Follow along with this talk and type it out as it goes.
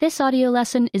This audio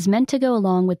lesson is meant to go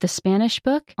along with the Spanish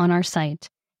book on our site.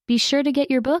 Be sure to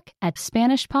get your book at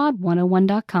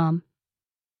SpanishPod101.com.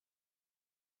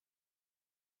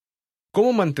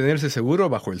 ¿Cómo mantenerse seguro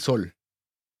bajo el sol?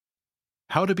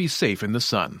 How to be safe in the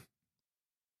sun.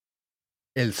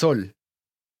 El sol.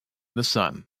 The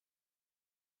sun.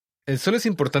 El sol es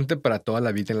importante para toda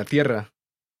la vida en la Tierra.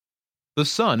 The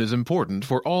sun is important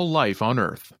for all life on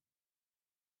Earth.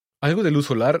 Algo de luz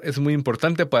solar es muy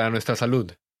importante para nuestra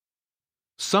salud.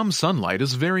 Some sunlight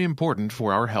is very important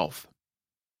for our health.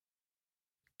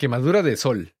 Quemadura de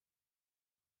sol.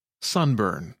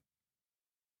 Sunburn.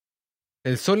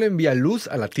 El sol envía luz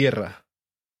a la Tierra.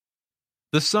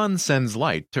 The sun sends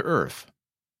light to Earth.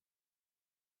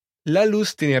 La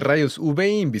luz tiene rayos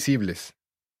UV invisibles.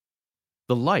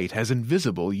 The light has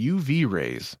invisible UV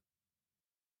rays.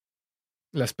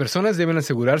 Las personas deben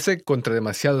asegurarse contra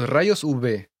demasiados rayos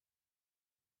UV.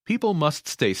 People must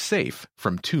stay safe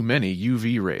from too many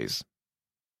UV rays.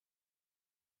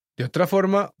 De otra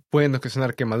forma, pueden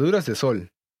ocasionar quemaduras de sol.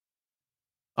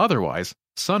 Otherwise,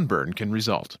 sunburn can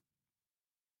result.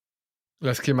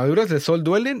 Las quemaduras de sol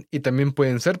duelen y también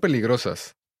pueden ser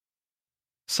peligrosas.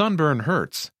 Sunburn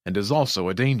hurts and is also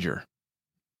a danger.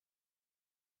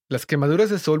 Las quemaduras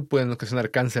de sol pueden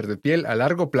ocasionar cáncer de piel a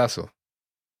largo plazo.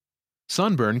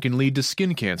 Sunburn can lead to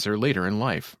skin cancer later in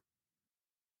life.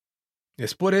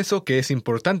 Es por eso que es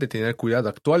importante tener cuidado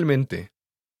actualmente.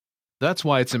 That's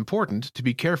why it's important to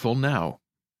be careful now.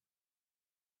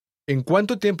 ¿En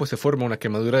cuánto tiempo se forma una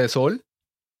quemadura de sol?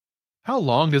 How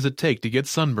long does it take to get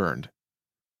sunburned?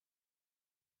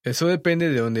 Eso depende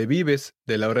de dónde vives,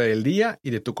 de la hora del día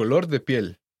y de tu color de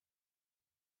piel.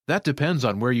 That depends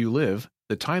on where you live,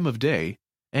 the time of day,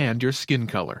 and your skin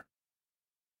color.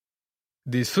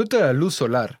 Disfruta la luz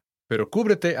solar, pero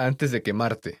cúbrete antes de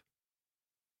quemarte.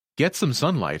 Get some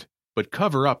sunlight, but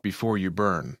cover up before you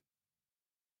burn.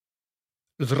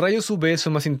 Los rayos UV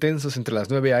son más intensos entre las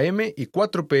 9 a.m. y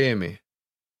 4 p.m.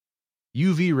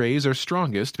 UV rays are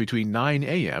strongest between 9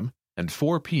 a.m. and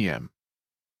 4 p.m.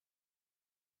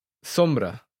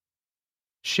 Sombra.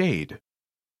 Shade.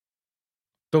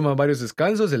 Toma varios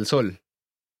descansos del sol.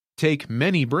 Take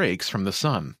many breaks from the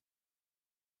sun.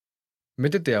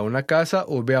 Métete a una casa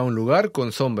o ve a un lugar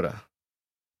con sombra.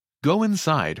 Go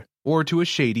inside or to a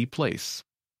shady place.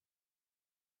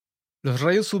 Los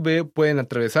rayos UV pueden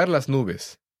atravesar las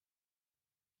nubes.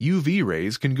 UV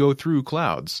rays can go through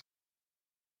clouds.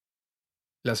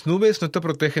 Las nubes no te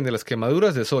protegen de las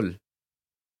quemaduras de sol.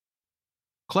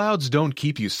 Clouds don't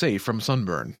keep you safe from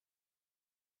sunburn.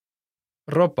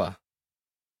 Ropa.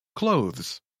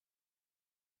 Clothes.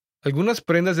 Algunas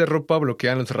prendas de ropa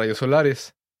bloquean los rayos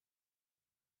solares.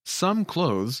 Some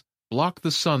clothes block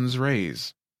the sun's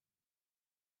rays.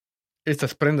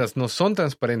 Estas prendas no son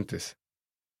transparentes.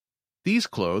 These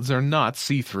clothes are not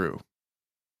see-through.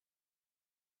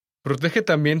 Protege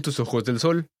también tus ojos del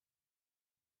sol.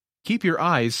 Keep your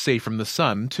eyes safe from the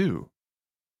sun, too.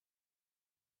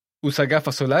 Usa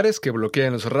gafas solares que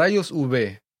bloquean los rayos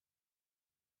UV.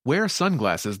 Wear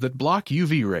sunglasses that block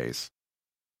UV rays.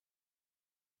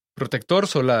 Protector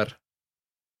solar.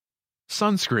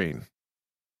 Sunscreen.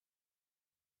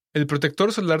 El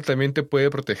protector solar también te puede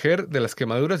proteger de las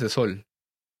quemaduras de sol.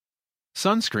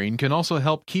 Sunscreen can also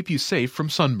help keep you safe from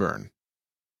sunburn.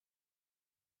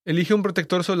 Elige un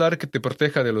protector solar que te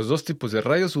proteja de los dos tipos de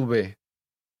rayos UV.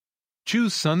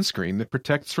 Choose sunscreen that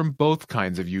protects from both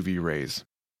kinds of UV rays.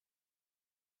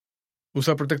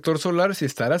 Usa protector solar si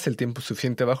estarás el tiempo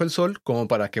suficiente bajo el sol como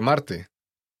para quemarte.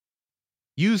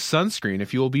 Use sunscreen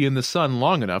if you will be in the sun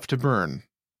long enough to burn.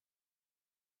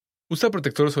 Usa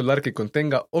protector solar que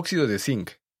contenga óxido de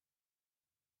zinc.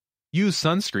 Use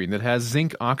sunscreen that has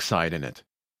zinc oxide in it.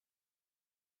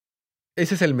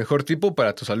 Ese es el mejor tipo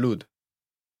para tu salud.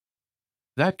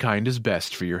 That kind is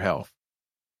best for your health.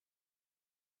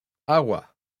 Agua.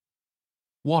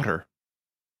 Water.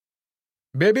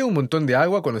 Bebe un montón de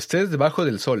agua cuando estés debajo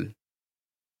del sol.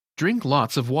 Drink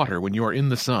lots of water when you are in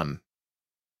the sun.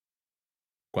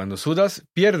 Cuando sudas,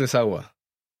 pierdes agua.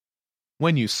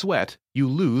 When you sweat, you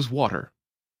lose water.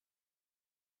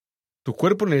 Tu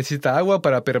cuerpo necesita agua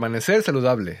para permanecer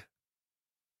saludable.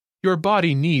 Your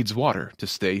body needs water to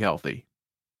stay healthy.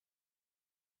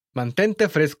 Mantente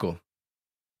fresco.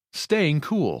 Staying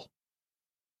cool.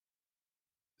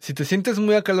 Si te sientes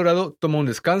muy acalorado, toma un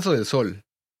descanso del sol.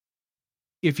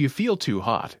 If you feel too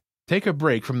hot, take a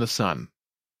break from the sun.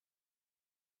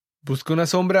 Busca una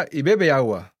sombra y bebe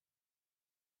agua.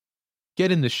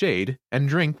 Get in the shade and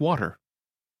drink water.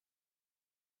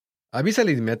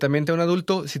 Avísale inmediatamente a un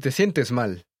adulto si te sientes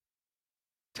mal.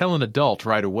 Tell an adult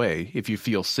right away if you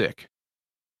feel sick.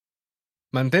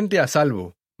 Mantente a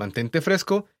salvo. mantente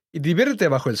fresco y diviértete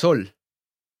bajo el sol.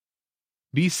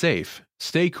 Be safe,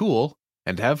 stay cool,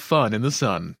 and have fun in the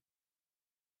sun.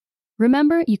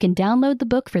 Remember, you can download the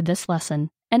book for this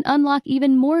lesson and unlock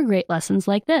even more great lessons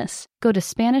like this. Go to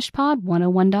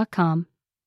SpanishPod101.com.